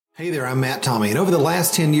Hey there, I'm Matt Tommy, and over the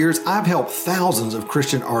last 10 years, I've helped thousands of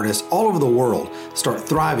Christian artists all over the world start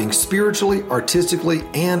thriving spiritually, artistically,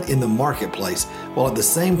 and in the marketplace, while at the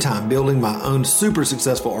same time building my own super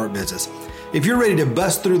successful art business. If you're ready to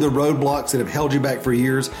bust through the roadblocks that have held you back for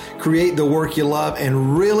years, create the work you love,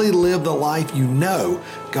 and really live the life you know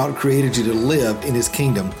God created you to live in His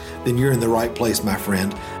kingdom, then you're in the right place, my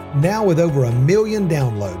friend. Now with over 1 million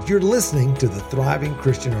downloads, you're listening to the Thriving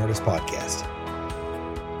Christian Artist Podcast.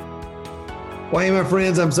 Well, hey, my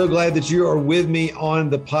friends, I'm so glad that you are with me on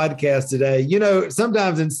the podcast today. You know,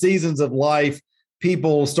 sometimes in seasons of life,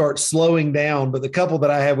 people start slowing down, but the couple that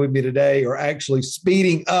I have with me today are actually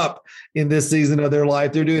speeding up in this season of their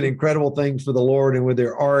life. They're doing incredible things for the Lord and with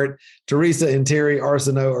their art. Teresa and Terry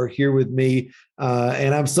Arsenault are here with me,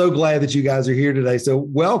 and I'm so glad that you guys are here today. So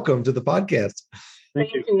welcome to the podcast.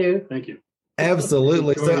 Thank you. Thank you.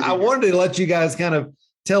 Absolutely. So I wanted to let you guys kind of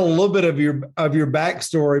tell a little bit of your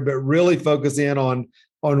backstory, but really focus in on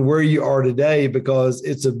where you are today, because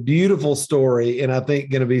it's a beautiful story, and I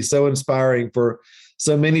think going to be so inspiring for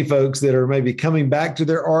so many folks that are maybe coming back to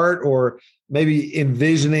their art or maybe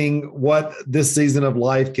envisioning what this season of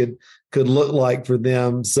life could look like for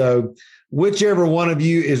them. So whichever one of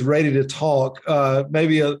you is ready to talk,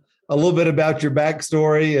 maybe a little bit about your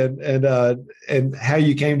backstory and how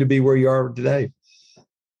you came to be where you are today.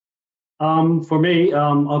 For me,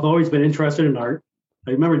 I've always been interested in art.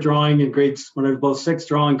 I remember drawing in grades when I was about 6,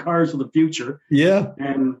 drawing cars for the future. Yeah.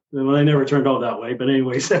 And well, they never turned out that way. But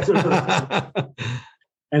anyways, and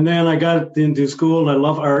then I got into school, and I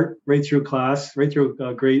love art right through class, right through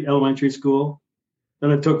grade elementary school.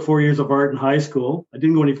 Then I took 4 years of art in high school. I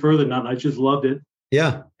didn't go any further than that. I just loved it.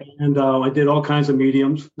 Yeah. And I did all kinds of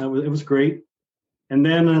mediums. It was great. And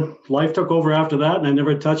then life took over after that, and I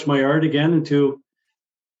never touched my art again until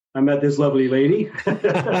I met this lovely lady in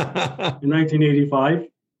 1985.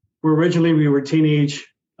 Originally we were teenage.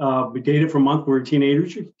 We dated for a month. We were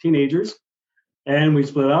teenagers, and we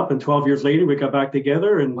split up. And 12 years later, we got back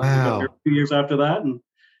together. And wow. We got married 2 years after that. And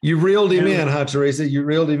you reeled him in, huh, Teresa? You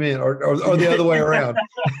reeled him in, or the other way around.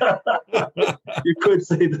 You could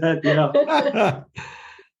say that, yeah.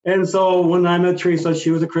 And so when I met Teresa,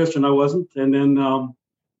 she was a Christian. I wasn't. And then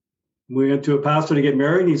we went to a pastor to get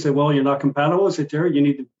married. He said, "Well, you're not compatible." I said, "Terry,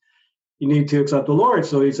 you need to accept the Lord."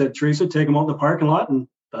 So he said, "Teresa, take him out in the parking lot." And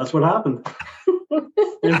that's what happened.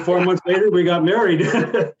 And 4 months later, we got married.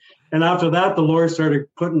 And after that, the Lord started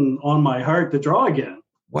putting on my heart to draw again.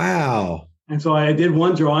 Wow. And so I did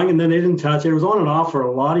one drawing, and then they didn't touch it. It was on and off for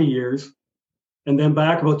a lot of years. And then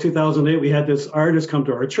back about 2008, we had this artist come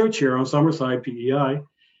to our church here on Summerside, PEI.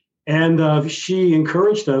 And she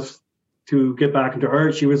encouraged us to get back into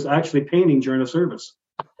art. She was actually painting during a service.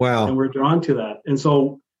 Wow. And we're drawn to that. And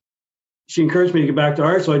so she encouraged me to get back to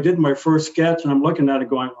art. So I did my first sketch, and I'm looking at it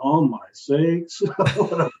going, "Oh my sakes."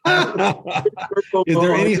 Is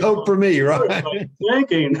there any hope for me, right?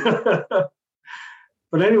 Thinking.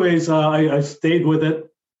 But anyways, I stayed with it,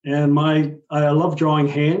 and I love drawing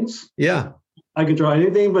hands. Yeah. I can draw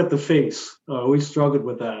anything but the face. I always struggled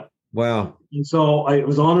with that. Wow. And so I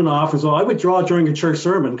was on and off. And so I would draw during a church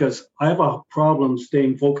sermon because I have a problem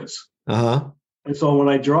staying focused. Uh-huh. And so when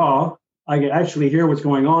I draw, I can actually hear what's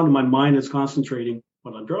going on, and my mind is concentrating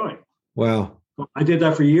when I'm drawing. Wow. So I did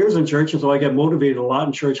that for years in church, and so I got motivated a lot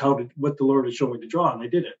in church what the Lord had shown me to draw, and I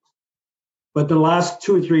did it. But the last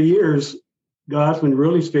 2 or 3 years, God's been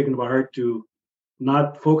really speaking to my heart to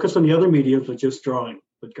not focus on the other mediums, but just drawing.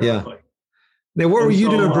 Yeah. Now, what were you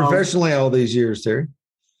doing professionally all these years, Terry?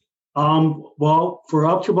 Well, for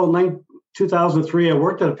up to about 2003, I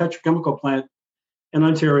worked at a petrochemical plant in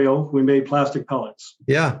Ontario. We made plastic pellets.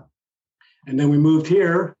 Yeah. And then we moved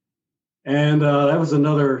here, and that was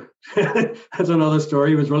that's another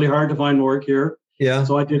story. It was really hard to find work here. Yeah.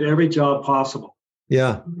 So I did every job possible.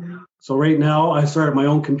 Yeah. So right now I started my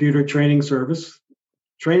own computer training service,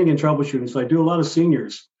 training and troubleshooting. So I do a lot of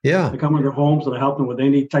seniors. Yeah. I come into homes and I help them with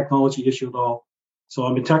any technology issue at all. So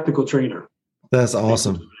I'm a technical trainer. That's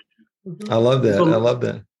awesome. I love that. I love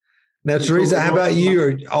that. Now, Teresa, how about you? Are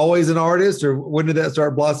you always an artist, or when did that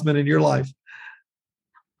start blossoming in your life?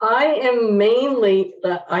 I am mainly,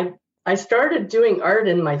 I started doing art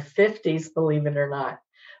in my 50s, believe it or not,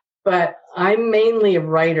 but I'm mainly a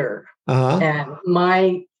writer. Uh-huh. And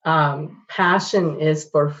my passion is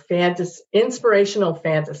for inspirational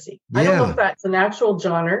fantasy. Yeah. I don't know if that's an actual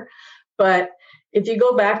genre, but if you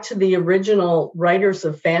go back to the original writers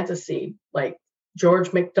of fantasy, like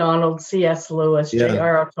George MacDonald, C.S. Lewis,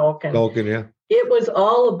 J.R.R. Tolkien, yeah. It was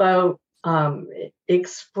all about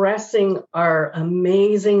expressing our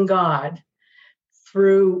amazing God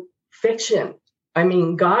through fiction. I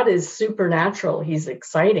mean, God is supernatural. He's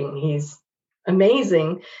exciting. He's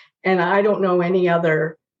amazing. And I don't know any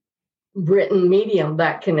other written medium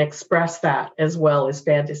that can express that as well as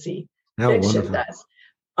fantasy fiction does.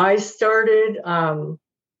 I started,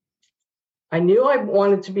 I knew I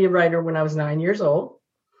wanted to be a writer when I was 9 years old.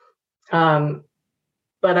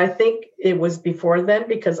 But I think it was before then,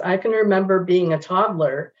 because I can remember being a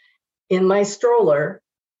toddler in my stroller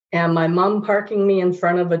and my mom parking me in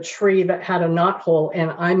front of a tree that had a knothole.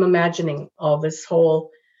 And I'm imagining all this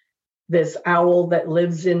owl that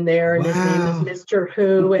lives in there, and his name is Mr.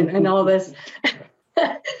 Who, and all this.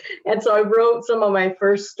 And so I wrote some of my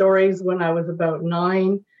first stories when I was about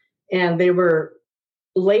 9, and they were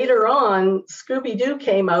later on, Scooby-Doo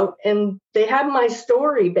came out and they had my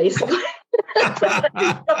story basically that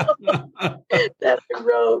I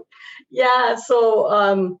wrote. Yeah.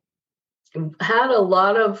 So, had a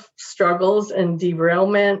lot of struggles and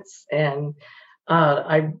derailments, and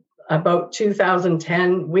about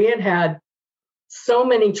 2010, we had so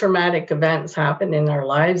many traumatic events happen in our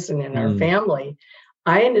lives and in our family.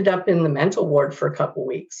 I ended up in the mental ward for a couple of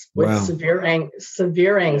weeks with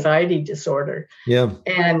severe anxiety disorder. Yeah.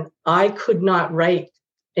 And I could not write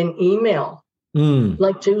an email,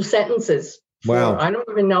 like 2 sentences. I don't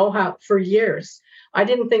even know how, for years. I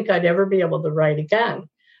didn't think I'd ever be able to write again.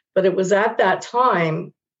 But it was at that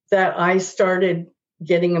time that I started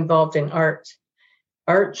getting involved in art.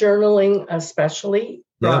 Art journaling especially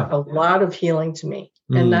brought a lot of healing to me.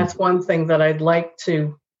 And that's one thing that I'd like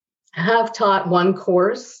to have taught, one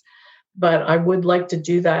course, but I would like to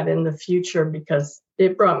do that in the future because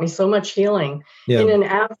it brought me so much healing. In an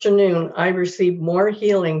afternoon, I received more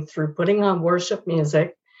healing through putting on worship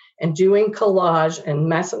music and doing collage and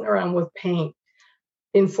messing around with paint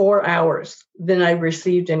in 4 hours than I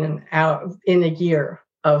received in a year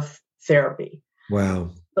of therapy.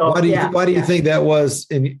 Wow. So, why do you think that was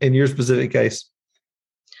in your specific case?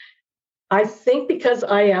 I think because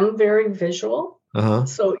I am very visual.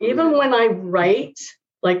 So even when I write,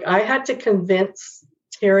 like I had to convince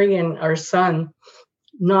Terry and our son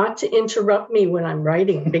not to interrupt me when I'm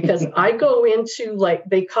writing, because I go into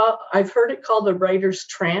I've heard it called the writer's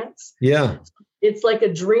trance. Yeah. It's like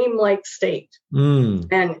a dream-like state.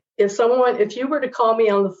 And if you were to call me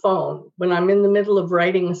on the phone when I'm in the middle of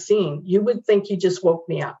writing a scene, you would think you just woke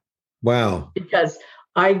me up. Wow. Because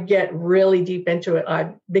I get really deep into it.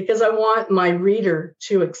 Because I want my reader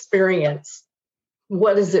to experience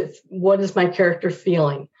what is my character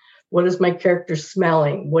feeling? What is my character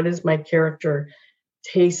smelling? What is my character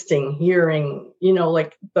tasting, hearing,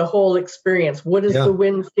 like the whole experience? What does the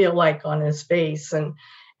wind feel like on his face and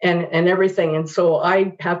everything? And so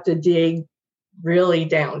I have to dig really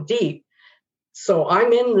down deep. So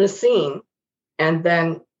I'm in the scene, and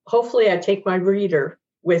then hopefully I take my reader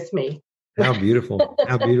with me. How beautiful.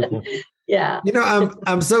 How beautiful. Yeah.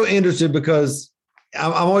 I'm so interested because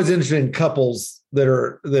I'm always interested in couples that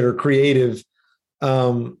are creative,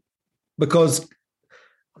 because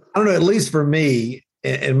I don't know, at least for me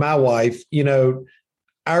and my wife,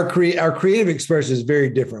 our creative expression is very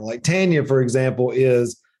different. Like Tanya, for example,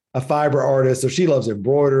 is a fiber artist. So she loves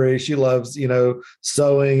embroidery. She loves,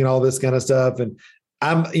 sewing and all this kind of stuff. And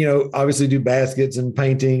I'm, obviously do baskets and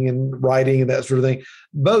painting and writing and that sort of thing,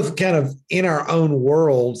 both kind of in our own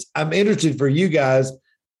worlds. I'm interested for you guys,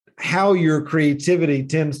 how your creativity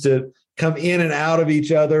tends to come in and out of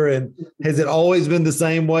each other. And has it always been the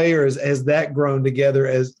same way, or has that grown together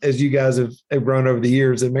as you guys have grown over the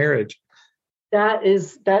years in marriage? That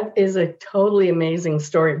is a totally amazing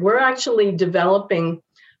story. We're actually developing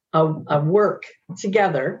a work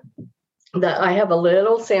together that I have a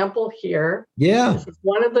little sample here. Yeah. This is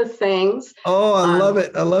one of the things. Oh, I love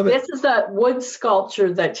it. I love it. This is a wood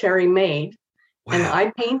sculpture that Terry made. Wow. And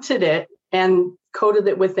I painted it and coated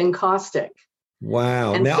it with encaustic.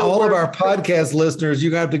 Wow. And now so all of our podcast listeners,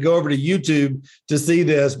 you have to go over to YouTube to see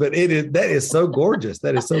this, but that is so gorgeous.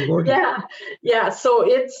 That is so gorgeous. Yeah. Yeah. So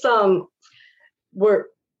it's,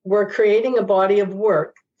 we're creating a body of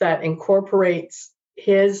work that incorporates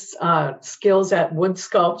his skills at wood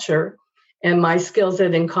sculpture and my skills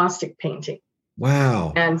at encaustic painting.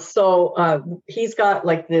 Wow. And so he's got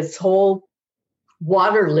like this whole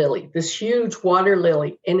water lily, this huge water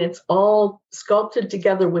lily, and it's all sculpted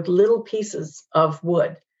together with little pieces of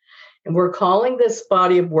wood. And we're calling this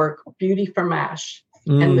body of work Beauty from Ash.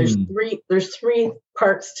 And there's three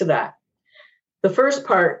parts to that. The first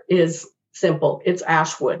part is simple. It's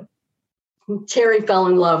ash wood. Terry fell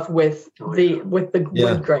in love with the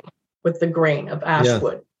wood grain, with the grain of ash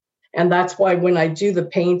wood. And that's why when I do the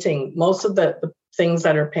painting, most of the things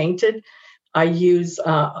that are painted, I use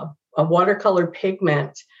a watercolor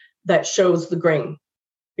pigment that shows the grain,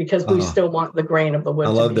 because we still want the grain of the wood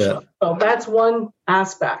to be shown. So that's one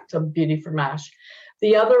aspect of Beauty for MASH.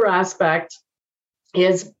 The other aspect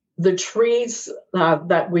is the trees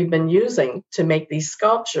that we've been using to make these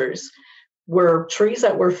sculptures were trees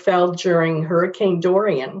that were felled during Hurricane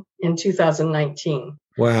Dorian in 2019.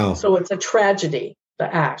 Wow. So it's a tragedy,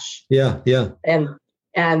 the ash. Yeah.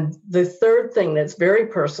 And the third thing that's very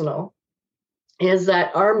personal is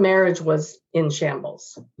that our marriage was in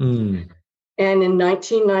shambles. And in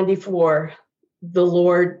 1994, the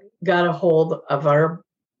Lord got a hold of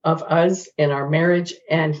us in our marriage,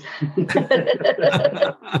 and I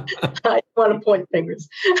don't want to point fingers.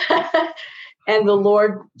 And the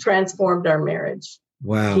Lord transformed our marriage.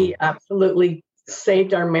 Wow. He absolutely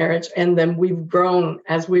saved our marriage. And then we've grown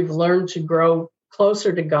as we've learned to grow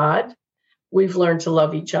closer to God. We've learned to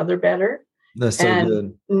love each other better. That's so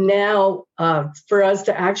good. Now, for us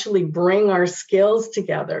to actually bring our skills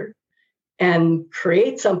together and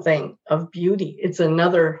create something of beauty, it's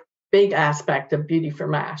another big aspect of Beauty for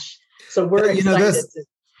MASH. So we're excited.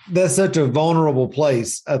 That's such a vulnerable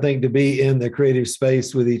place, I think, to be in the creative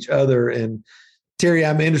space with each other. And Terry,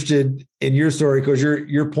 I'm interested in your story because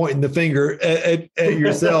you're pointing the finger at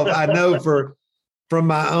yourself. I know from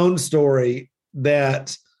my own story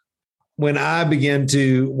that when I began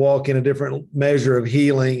to walk in a different measure of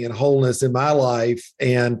healing and wholeness in my life,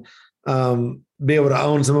 and be able to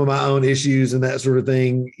own some of my own issues and that sort of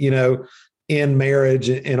thing, in marriage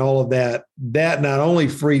and all of that, that not only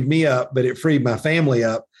freed me up, but it freed my family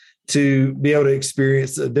up to be able to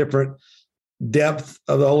experience a different depth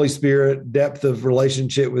of the Holy Spirit, depth of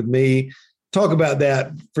relationship with me. Talk about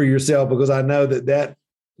that for yourself, because I know that,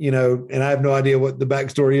 and I have no idea what the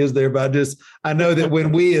backstory is there, but I know that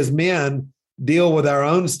when we as men deal with our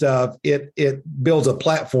own stuff, it builds a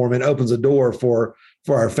platform and opens a door for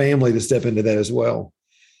our family to step into that as well.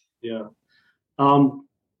 Yeah.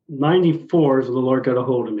 94 is when the Lord got a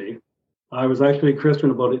hold of me. I was actually a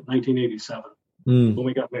Christian about 1987 when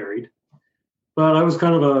we got married. But I was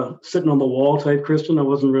kind of a sitting on the wall type Christian. I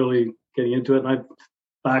wasn't really getting into it. And I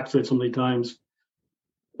backslid so many times.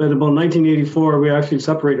 But about 1984, we actually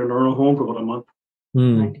separated in our own home for about a month.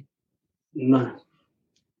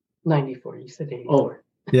 94, you said 84. Oh,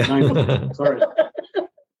 yeah. 94. Sorry.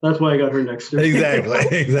 That's why I got her next year.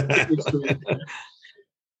 Exactly.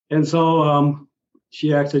 And so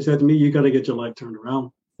she actually said to me, you got to get your life turned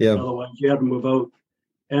around. Yeah. Otherwise, you have to move out.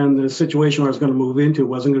 And the situation I was going to move into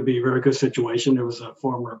wasn't going to be a very good situation. There was a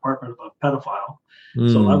former apartment of a pedophile.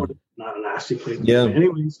 So that was not a nasty place. Yeah.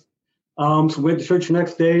 Anyways, so we went to church the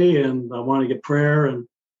next day, and I wanted to get prayer. And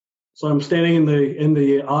so I'm standing in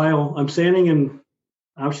the aisle. I'm standing in,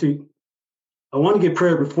 actually, I wanted to get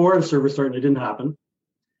prayer before the service started, and it didn't happen.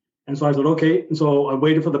 And so I said, okay. And so I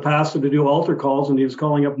waited for the pastor to do altar calls, and he was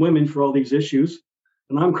calling up women for all these issues.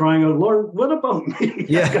 And I'm crying out, Lord, what about me?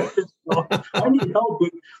 Yeah. I need help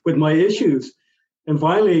with my issues. And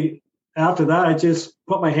finally, after that, I just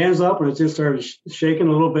put my hands up, and it just started shaking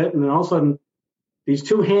a little bit. And then all of a sudden, these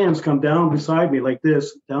two hands come down beside me like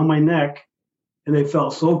this, down my neck. And they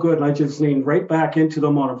felt so good. And I just leaned right back into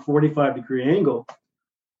them on a 45-degree angle.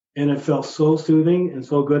 And it felt so soothing and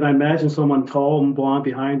so good. I imagined someone tall and blonde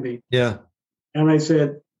behind me. Yeah. And I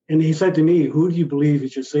said, and he said to me, who do you believe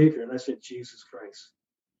is your Savior? And I said, Jesus Christ.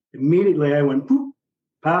 Immediately I went, poof.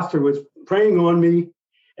 Pastor was praying on me,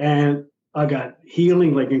 and I got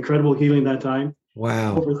healing, like incredible healing that time.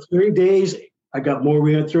 Wow. Over 3 days, I got more.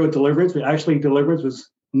 We went through a deliverance. Actually, deliverance was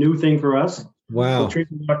a new thing for us. Wow. So Tracy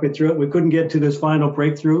walked me through it. We couldn't get to this final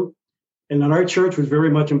breakthrough. And then our church was very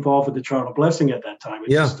much involved with the Toronto Blessing at that time.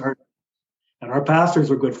 It just started. And our pastors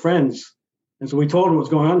were good friends. And so we told him what was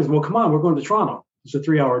going on. He said, well, come on, we're going to Toronto. It's a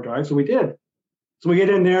 3-hour drive. So we did. So we get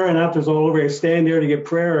in there, and after it's all over, I stand there to get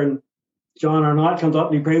prayer. And John Arnott comes up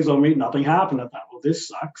and he prays over me. Nothing happened. I thought, well, this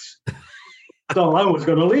sucks. So I was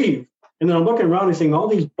going to leave. And then I'm looking around and seeing all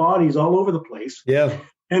these bodies all over the place. Yeah.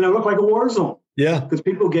 And it looked like a war zone. Yeah. Because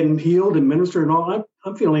people getting healed and ministered and all.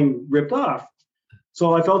 I'm feeling ripped off.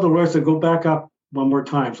 So I felt the Lord said, go back up one more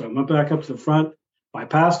time. So I went back up to the front. My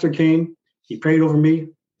pastor came. He prayed over me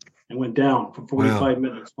and went down for 45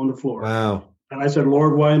 minutes on the floor. Wow. And I said,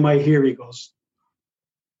 Lord, why am I here? He goes,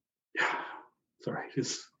 sorry,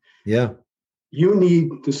 you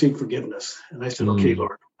need to seek forgiveness. And I said, okay,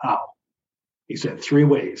 Lord, how? He said, 3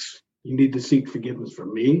 ways. You need to seek forgiveness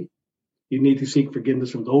from me. You need to seek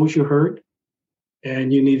forgiveness from those you hurt.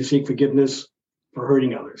 And you need to seek forgiveness for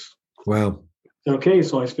hurting others. Wow. Okay,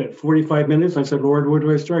 so I spent 45 minutes. I said, Lord, where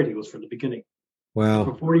do I start? He goes, from the beginning. Wow.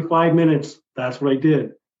 For 45 minutes, that's what I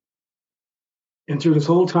did. And through this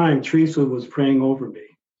whole time, Teresa was praying over me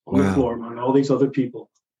on the floor among all these other people.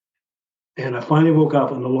 And I finally woke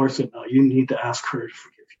up and the Lord said, no, you need to ask her to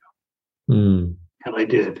forgive you. Mm. And I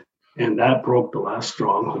did. And that broke the last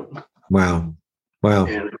stronghold. Wow.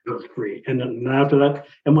 And it was free. And then after that,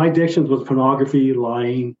 and my addictions was pornography,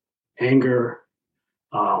 lying, anger.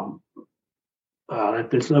 That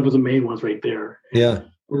was the main ones right there. Yeah.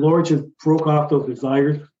 The Lord just broke off those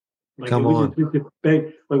desires. Like, come on.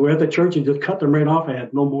 Like we're at the church and just cut them right off. I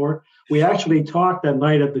had no more. We actually talked that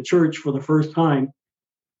night at the church for the first time,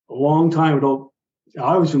 a long time ago.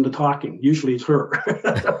 I was in the talking. Usually it's her.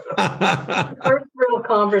 First real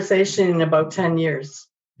conversation in about 10 years.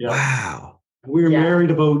 Yeah. Wow. We were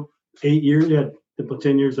married about 8 years. Yeah, about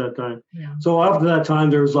 10 years that time. Yeah. So after that time,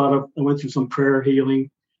 there was I went through some prayer healing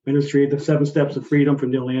ministry, the 7 Steps of Freedom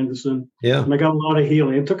from Neil Anderson. Yeah. And I got a lot of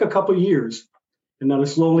healing. It took a couple of years. And then I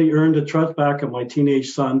slowly earned the trust back of my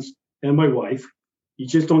teenage sons and my wife. You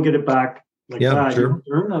just don't get it back like that. Sure.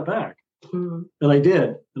 You earn that back. Mm-hmm. And I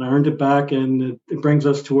did. And I earned it back. And it brings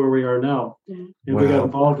us to where we are now. Mm-hmm. And we got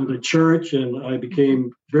involved in the church. And I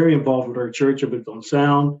became very involved with our church. I was on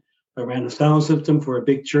sound. I ran the sound system for a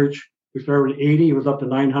big church. We started at 80. It was up to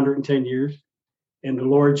 910 years. And the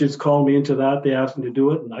Lord just called me into that. They asked me to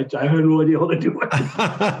do it. And I had no idea how to do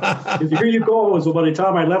it. Here you go. So by the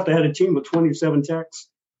time I left, I had a team of 27 techs.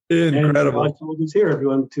 Incredible. And I told us here,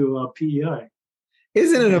 everyone, to PEI.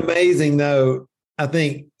 Isn't it amazing, though? I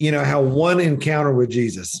think, how one encounter with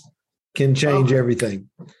Jesus can change everything.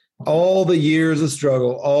 All the years of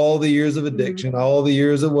struggle, all the years of addiction, all the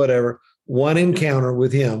years of whatever, one encounter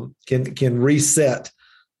with him can reset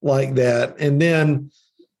like that. And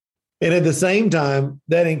at the same time,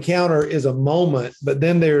 that encounter is a moment, but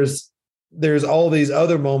then there's all these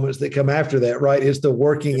other moments that come after that, right? It's the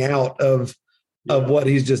working out of what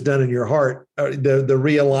he's just done in your heart, the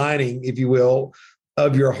realigning, if you will,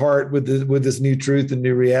 of your heart with this new truth and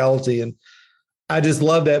new reality. And I just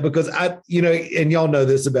love that because and y'all know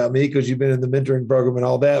this about me because you've been in the mentoring program and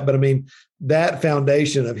all that, but I mean, that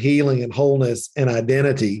foundation of healing and wholeness and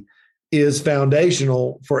identity is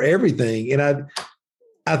foundational for everything. And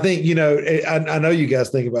I think, I know you guys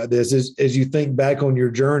think about this as you think back on your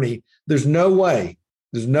journey, there's no way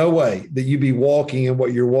that you'd be walking in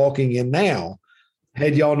what you're walking in now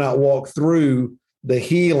had y'all not walked through the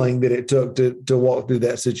healing that it took to walk through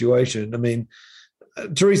that situation. I mean,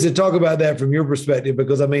 Teresa, talk about that from your perspective,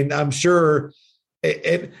 because I mean, I'm sure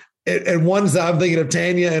at one side, I'm thinking of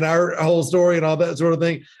Tanya and our whole story and all that sort of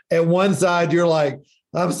thing. At one side, you're like,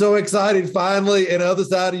 I'm so excited finally. And the other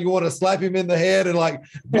side, you want to slap him in the head and like,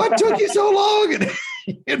 what took you so long?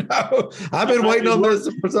 And, I've been waiting on this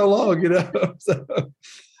for so long, So.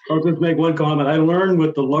 I'll just make one comment. I learned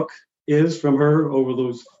what the look is from her over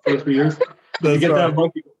those first few years. That's you get right. that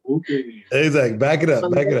look, you go, okay. Exactly. Back it up.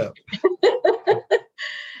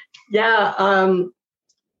 Yeah.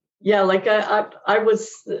 Like I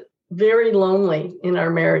was very lonely in our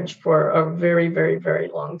marriage for a very, very, very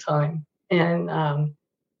long time. And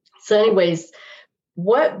so anyways,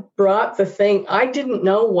 what brought the thing, I didn't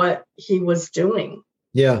know what he was doing.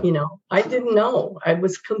 Yeah. I didn't know. I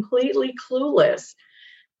was completely clueless.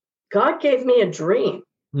 God gave me a dream.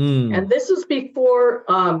 And this was before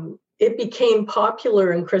it became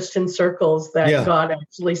popular in Christian circles that God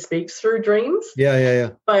actually speaks through dreams. Yeah.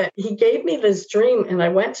 But he gave me this dream, and I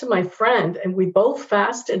went to my friend, and we both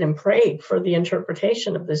fasted and prayed for the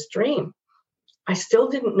interpretation of this dream. I still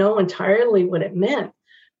didn't know entirely what it meant,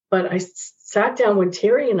 but I sat down with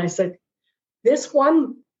Terry and I said, this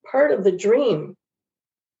one part of the dream,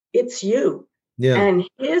 it's you. Yeah. And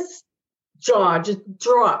his jaw just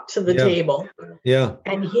dropped to the table. Yeah.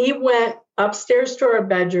 And he went upstairs to our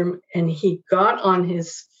bedroom and he got on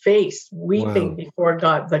his face weeping before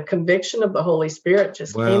God. The conviction of the Holy Spirit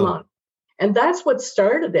just came on. And that's what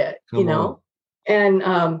started it, Come on. And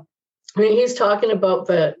I mean, he's talking about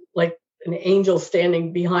an angel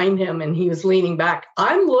standing behind him and he was leaning back.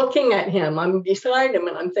 I'm looking at him. I'm beside him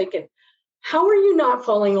and I'm thinking, how are you not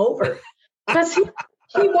falling over? Because he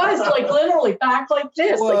was like literally back like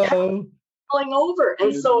this, like falling over.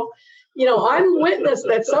 And so, I'm witness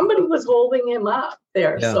that somebody was holding him up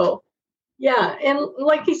there. Yeah. So, and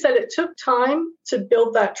like he said, it took time to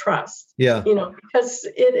build that trust. Yeah. Because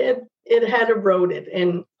it had eroded,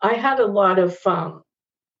 and I had a lot of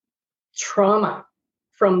trauma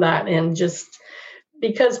from that, and just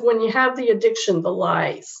because when you have the addiction, the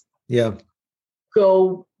lies, that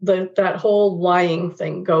whole lying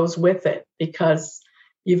thing goes with it because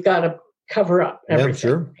you've got to cover up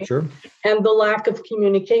everything. Yeah, sure. And the lack of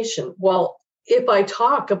communication. Well, if I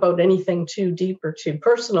talk about anything too deep or too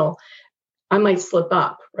personal, I might slip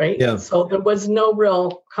up, right? Yeah. So there was no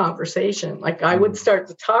real conversation. Like I would start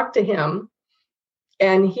to talk to him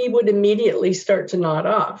and he would immediately start to nod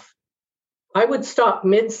off. I would stop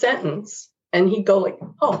mid-sentence and he'd go like,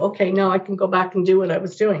 oh, okay, now I can go back and do what I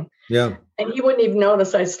was doing. Yeah. And he wouldn't even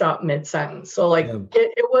notice I stopped mid-sentence. So like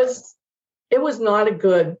it was not a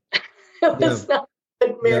good, not a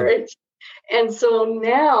good marriage. Yeah. And so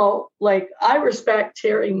now, like, I respect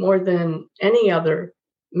Terry more than any other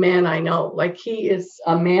man I know. Like, he is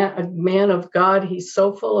a man of God. He's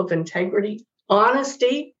so full of integrity,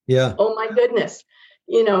 honesty. Yeah. Oh my goodness.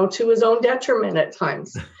 To his own detriment at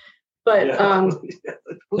times. But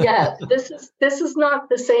this is not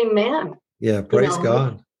the same man. Yeah, praise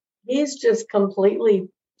God. He's just completely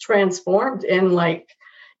transformed, and like,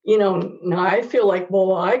 now I feel like,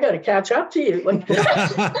 well, I got to catch up to you. Like,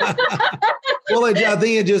 well, I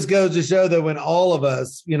think it just goes to show that when all of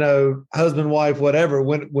us, husband, wife, whatever,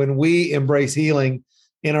 when we embrace healing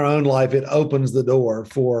in our own life, it opens the door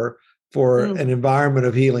for an environment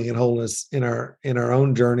of healing and wholeness in our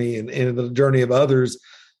own journey and in the journey of others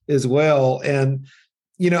as well. And,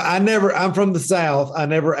 I'm from the South. I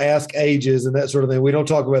never ask ages and that sort of thing. We don't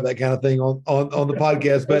talk about that kind of thing on the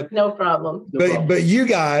podcast, but no problem. But you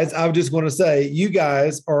guys, I just want to say, you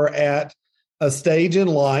guys are at a stage in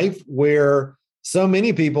life where so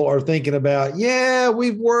many people are thinking about,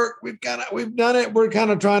 we've worked, we've done it. We're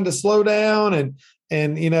kind of trying to slow down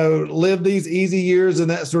and live these easy years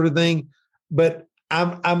and that sort of thing. But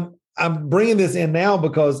I'm bringing this in now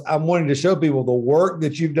because I'm wanting to show people the work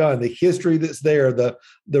that you've done, the history that's there, the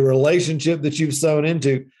relationship that you've sown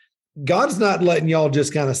into. God's not letting y'all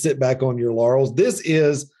just kind of sit back on your laurels. This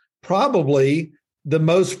is probably the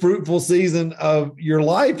most fruitful season of your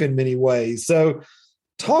life in many ways. So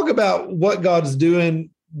talk about what God's doing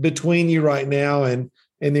between you right now and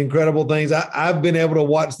the incredible things. I've been able to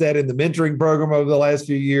watch that in the mentoring program over the last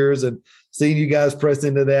few years and seeing you guys press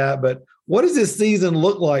into that. But what does this season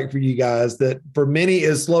look like for you guys that for many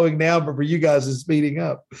is slowing down, but for you guys is speeding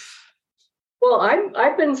up? Well,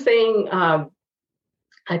 I've been saying,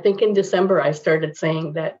 I think in December, I started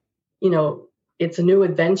saying that, it's a new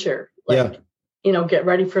adventure. Like, get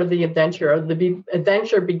ready for the adventure, or the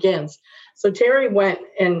adventure begins. So Terry went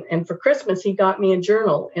and for Christmas, he got me a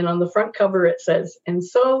journal. And on the front cover, it says, and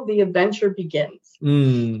so the adventure begins.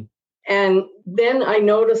 And then I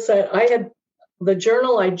noticed that I had the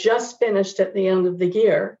journal I just finished at the end of the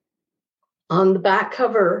year. On the back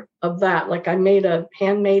cover of that, like, I made a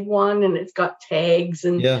handmade one and it's got tags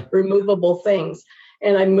and removable things.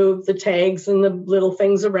 And I moved the tags and the little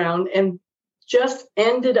things around and just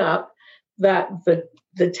ended up that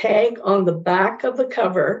the tag on the back of the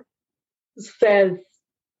cover says,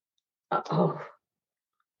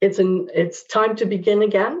 it's time to begin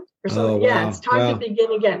again or something. Oh, wow. Yeah, it's time to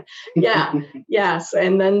begin again. Yeah. Yes.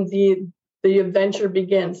 And then the adventure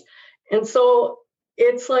begins. And so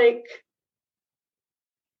it's like,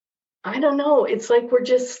 I don't know, it's like we're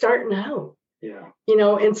just starting out. Yeah.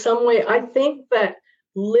 In some way, I think that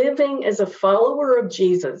living as a follower of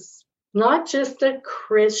Jesus, not just a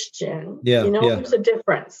Christian, there's a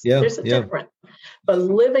difference. There's a difference. But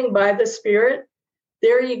living by the Spirit,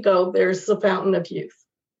 there you go. There's the fountain of youth.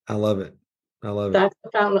 I love it. That's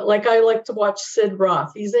the fountain. Like, I like to watch Sid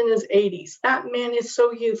Roth. He's in his 80s. That man is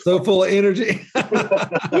so youthful. So full of energy.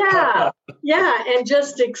 Yeah. And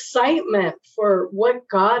just excitement for what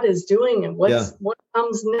God is doing and what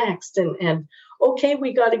comes next. And okay,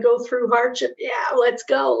 we got to go through hardship. Yeah, let's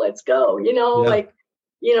go.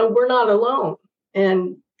 We're not alone.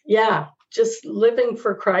 And just living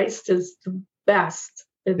for Christ is the best.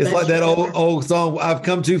 It's like that old song, I've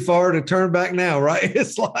come too far to turn back now, right?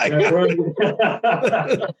 It's like,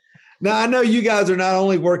 now I know you guys are not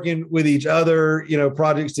only working with each other,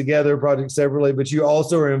 projects together, projects separately, but you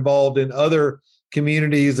also are involved in other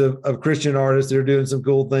communities of Christian artists that are doing some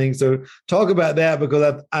cool things. So talk about that,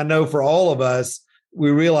 because I know for all of us,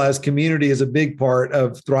 we realize community is a big part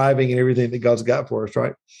of thriving and everything that God's got for us,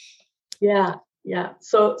 right? Yeah.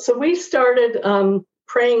 So we started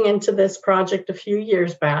praying into this project a few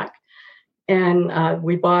years back, and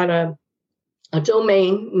we bought a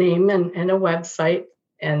domain name and a website.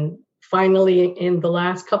 And finally, in the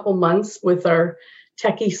last couple months, with our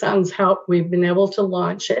techie son's help, we've been able to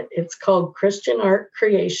launch it. It's called Christian Art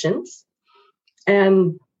Creations.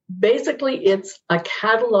 And basically, it's a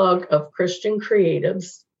catalog of Christian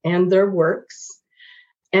creatives and their works,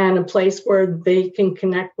 and a place where they can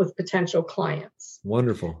connect with potential clients.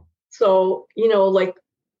 Wonderful. So, like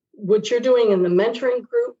what you're doing in the mentoring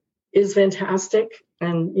group is fantastic.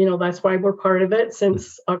 And, that's why we're part of it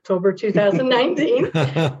since October 2019.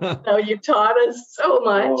 Now, you've taught us so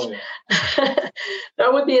much.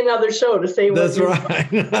 That would be another show to say. That's right.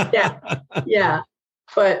 Yeah.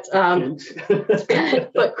 But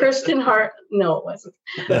but Christian Art, no, it wasn't.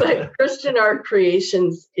 But Christian Art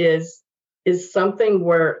Creations is something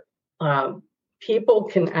where people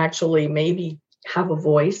can actually maybe have a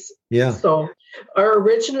voice. Yeah. So our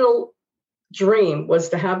original dream was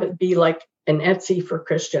to have it be like an Etsy for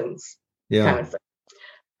Christians kind of thing.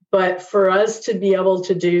 But for us to be able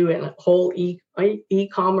to do a whole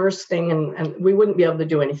e-commerce thing, and we wouldn't be able to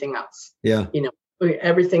do anything else. Yeah.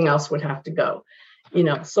 Everything else would have to go.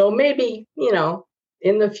 So maybe,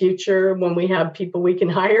 in the future when we have people we can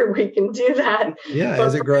hire, we can do that. Yeah, but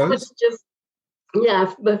as it grows. It's just,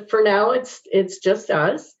 but for now it's just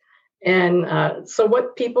us. And so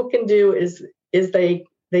what people can do is they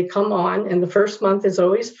come on, and the first month is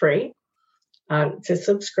always free to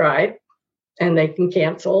subscribe, and they can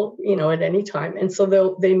cancel, at any time. And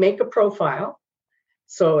so they make a profile.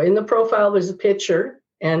 So in the profile, there's a picture,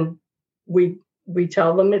 and we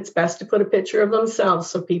tell them it's best to put a picture of themselves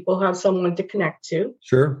so people have someone to connect to.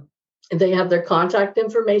 Sure. They have their contact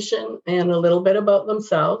information and a little bit about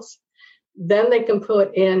themselves. Then they can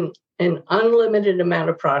put in an unlimited amount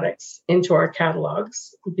of products into our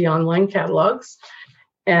catalogs, the online catalogs.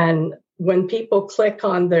 And when people click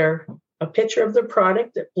on a picture of their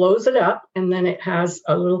product, it blows it up, and then it has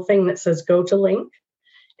a little thing that says go to link.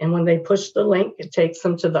 And when they push the link, it takes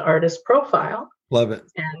them to the artist profile. Love it.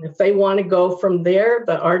 And if they want to go from there,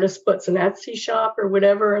 the artist puts an Etsy shop or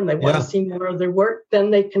whatever, and they want to see more of their work,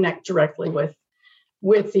 then they connect directly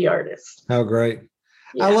with the artist. How great.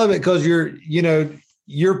 Yeah. I love it because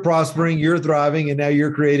you're prospering, you're thriving, and now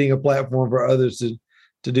you're creating a platform for others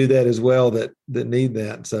to do that as well that need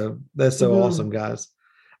that. So that's so awesome, guys.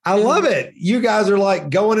 I love it. You guys are like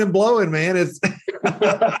going and blowing, man. It's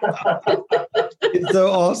it's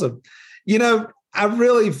so awesome. I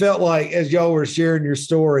really felt like as y'all were sharing your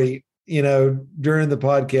story, during the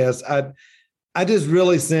podcast, I just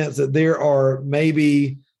really sense that there are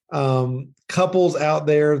maybe couples out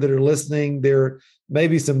there that are listening. There may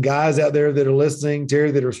be some guys out there that are listening,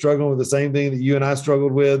 Terry, that are struggling with the same thing that you and I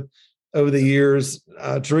struggled with over the years.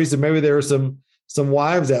 Teresa, maybe there are some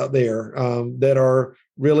wives out there that are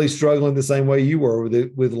really struggling the same way you were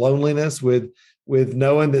with loneliness, with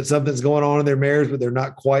knowing that something's going on in their marriage, but they're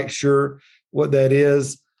not quite sure what that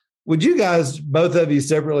is. Would you guys, both of you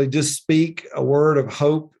separately, just speak a word of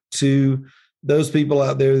hope to those people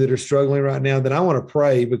out there that are struggling right now? Then I want to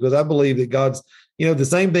pray, because I believe that God's, the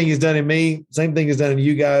same thing He's done in me, same thing He's done in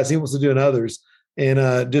you guys, He wants to do in others,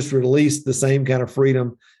 and just release the same kind of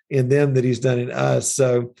freedom in them that He's done in us.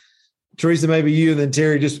 So Teresa, maybe you, and then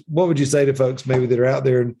Terry, just what would you say to folks maybe that are out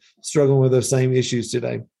there and struggling with those same issues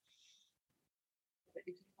today?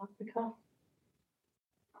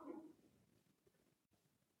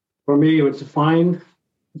 For me, it was to find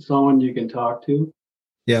someone you can talk to.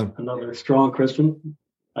 Yeah. Another strong Christian.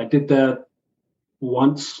 I did that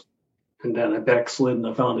once, and then I backslid and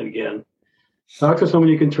I found it again. Talk to someone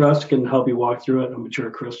you can trust, can help you walk through it, a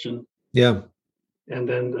mature Christian. Yeah.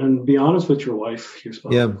 And be honest with your wife, your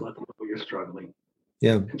spouse, let them know you're struggling.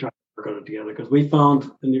 Yeah. And try to work on it together. Because we found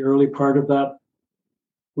in the early part of that,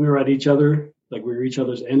 we were at each other, like we were each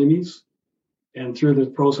other's enemies. And through this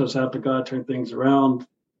process, after God turned things around,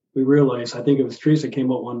 we realized, I think it was Teresa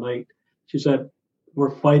came up one night, she said, we're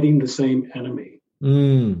fighting the same enemy.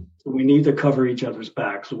 So we need to cover each other's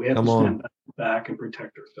back. So we have to stand back and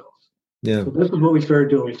protect ourselves. Yeah. So this is what we started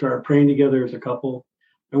doing. We started praying together as a couple.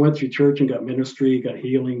 I went through church and got ministry, got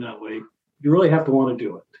healing that way. You really have to want to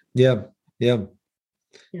do it. Yeah. Yeah.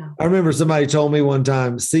 Yeah. I remember somebody told me one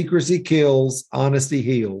time, secrecy kills, honesty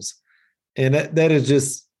heals. And that is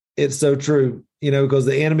just, it's so true, because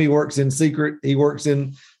the enemy works in secret. He works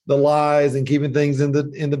in the lies and keeping things in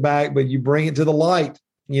the back, but you bring it to the light,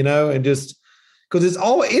 and just because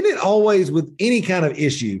isn't it always with any kind of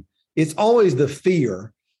issue, it's always the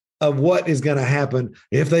fear of what is going to happen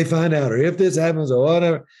if they find out, or if this happens, or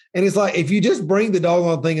whatever. And it's like, if you just bring the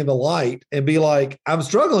doggone thing in the light and be like, I'm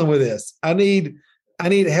struggling with this. I need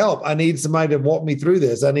help. I need somebody to walk me through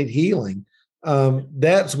this. I need healing.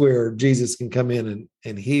 That's where Jesus can come in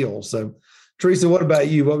and heal. So Teresa, what about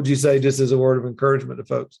you? What would you say just as a word of encouragement to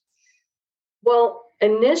folks? Well,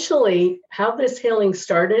 initially how this healing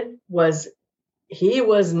started was he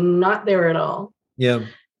was not there at all. Yeah.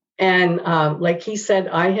 And like he said,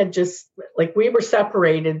 I had just, like, we were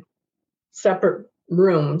separate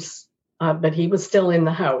rooms, but he was still in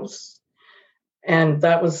the house. And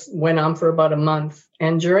that went on for about a month.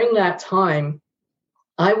 And during that time,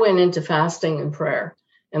 I went into fasting and prayer.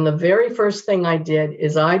 And the very first thing I did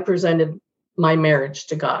is I presented my marriage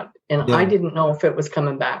to God. And I didn't know if it was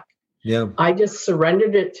coming back. Yeah. I just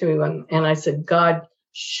surrendered it to him. And I said, God,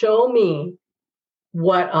 show me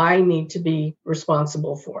what I need to be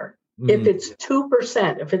responsible for. If it's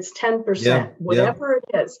 2%, if it's 10%, whatever it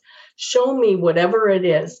is, show me whatever it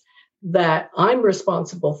is that I'm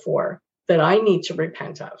responsible for, that I need to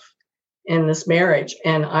repent of in this marriage.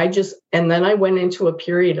 And then I went into a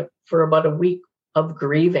period for about a week of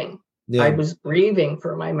grieving. I was grieving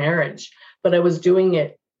for my marriage, but I was doing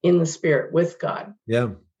it in the Spirit with God.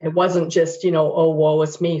 It wasn't just, oh, woe,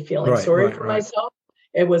 it's me feeling sorry for myself.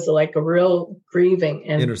 It was like a real grieving.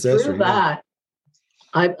 And through that,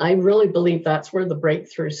 I really believe that's where the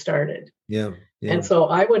breakthrough started. And so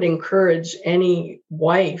I would encourage any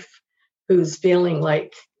wife who's feeling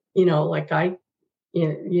like, God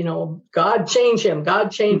change him,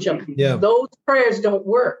 God change him. Those prayers don't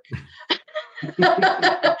work.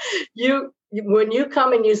 When you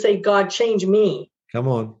come and you say, God change me. Come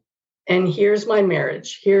on. And here's my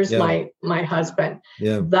marriage. Here's my husband.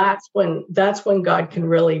 That's when God can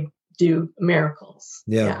really do miracles.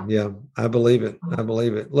 I believe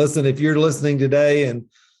it. Listen, if you're listening today and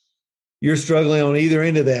you're struggling on either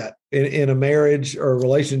end of that in a marriage or a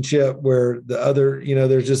relationship where the other,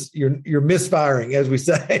 there's just, you're misfiring, as we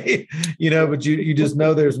say, but you just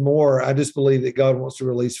know there's more. I just believe that God wants to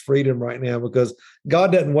release freedom right now, because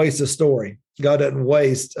God doesn't waste a story. God doesn't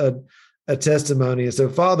waste a testimony. And so,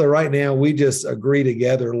 Father, right now, we just agree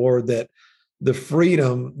together, Lord, that the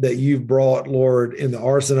freedom that you've brought, Lord, in the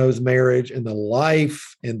Arsenault's marriage, and the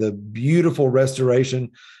life and the beautiful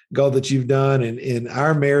restoration, God, that you've done in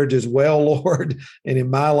our marriage as well, Lord, and in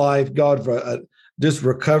my life, God, for just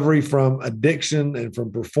recovery from addiction and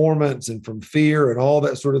from performance and from fear and all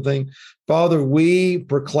that sort of thing. Father, we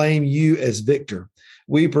proclaim you as victor.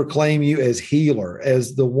 We proclaim you as healer,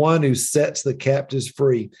 as the one who sets the captives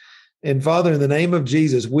free. And Father, in the name of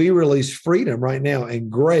Jesus, we release freedom right now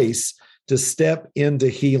and grace to step into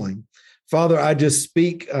healing. Father, I just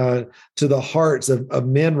speak to the hearts of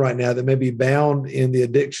men right now that may be bound in the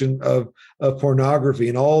addiction of pornography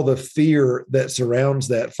and all the fear that surrounds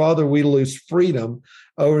that. Father, we lose freedom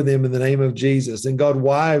over them in the name of Jesus. And God,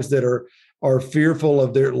 wives that are fearful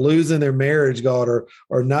of their losing their marriage, God,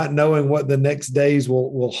 or not knowing what the next days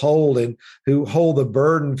will hold, and who hold the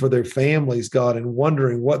burden for their families, God, and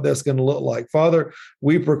wondering what that's going to look like. Father,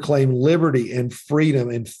 we proclaim liberty and freedom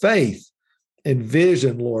and faith and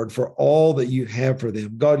vision, Lord, for all that you have for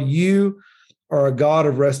them. God, you are a God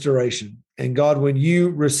of restoration. And God, when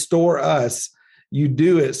you restore us, you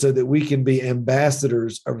do it so that we can be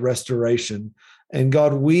ambassadors of restoration. And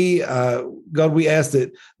God, we ask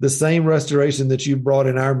that the same restoration that you brought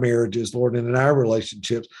in our marriages, Lord, and in our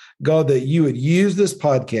relationships, God, that you would use this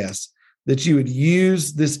podcast, that you would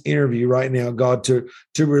use this interview right now, God, to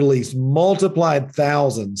release multiplied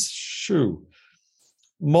thousands,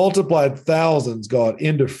 God,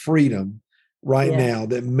 into freedom right now,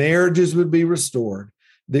 that marriages would be restored,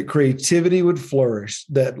 that creativity would flourish,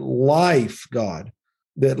 that life, God,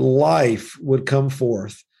 that life would come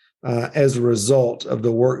forth as a result of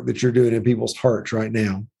the work that you're doing in people's hearts right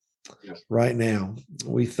now. Right now.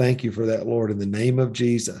 We thank you for that, Lord, in the name of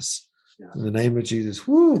Jesus. In the name of Jesus.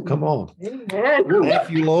 Woo, come on. Amen.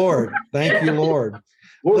 Thank you, Lord. Thank you, Lord.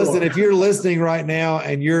 Listen, if you're listening right now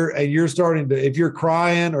and you're starting to, if you're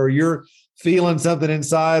crying or you're feeling something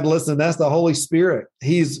inside, listen, that's the Holy Spirit.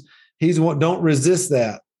 He's one. Don't resist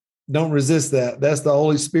that. Don't resist that. That's the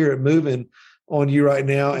Holy Spirit moving on you right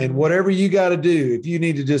now. And whatever you got to do, if you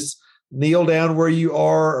need to just kneel down where you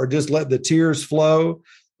are, or just let the tears flow,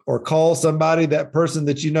 or call somebody, that person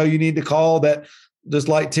that you need to call, that, just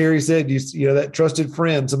like Terry said, you know, that trusted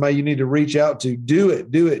friend, somebody you need to reach out to, do it.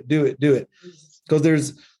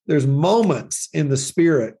 Because there's moments in the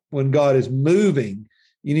Spirit when God is moving.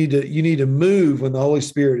 You need to move when the Holy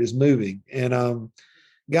Spirit is moving. And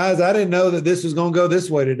guys, I didn't know that this was going to go this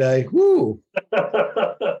way today. Woo!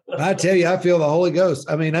 I tell you, I feel the Holy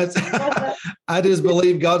Ghost. I mean, that's I just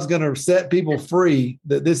believe God's going to set people free.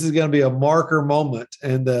 That this is going to be a marker moment,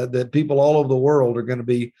 and that people all over the world are going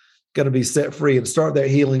to be set free and start that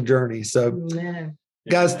healing journey. So. Yeah.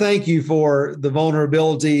 Guys, thank you for the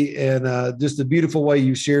vulnerability and just the beautiful way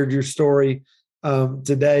you shared your story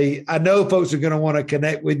today. I know folks are going to want to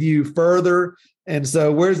connect with you further. And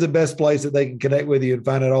so where's the best place that they can connect with you and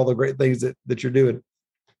find out all the great things that you're doing?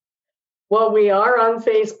 Well, we are on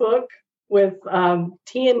Facebook with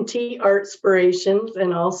TNT Artspirations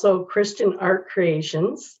and also Christian Art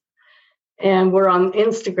Creations. And we're on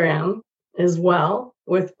Instagram as well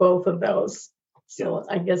with both of those. So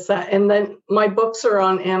I guess that, and then my books are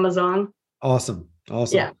on Amazon. Awesome.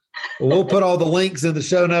 Yeah. Well, we'll put all the links in the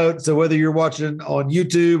show notes. So whether you're watching on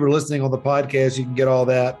YouTube or listening on the podcast, you can get all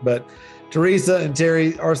that. But Teresa and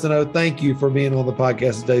Terry Arsenault, thank you for being on the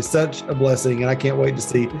podcast today. Such a blessing, and I can't wait to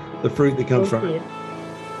see the fruit that comes from it.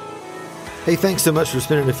 Hey, thanks so much for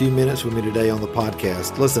spending a few minutes with me today on the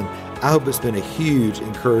podcast. Listen, I hope it's been a huge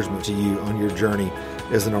encouragement to you on your journey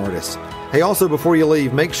as an artist. Hey, also, before you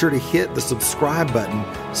leave, make sure to hit the subscribe button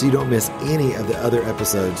so you don't miss any of the other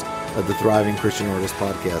episodes of the Thriving Christian Artist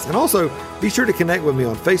podcast. And also, be sure to connect with me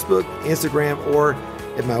on Facebook, Instagram, or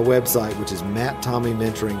at my website, which is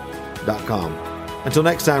matttommeymentoring.com. Until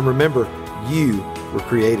next time, remember, you were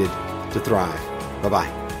created to thrive.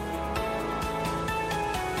 Bye-bye.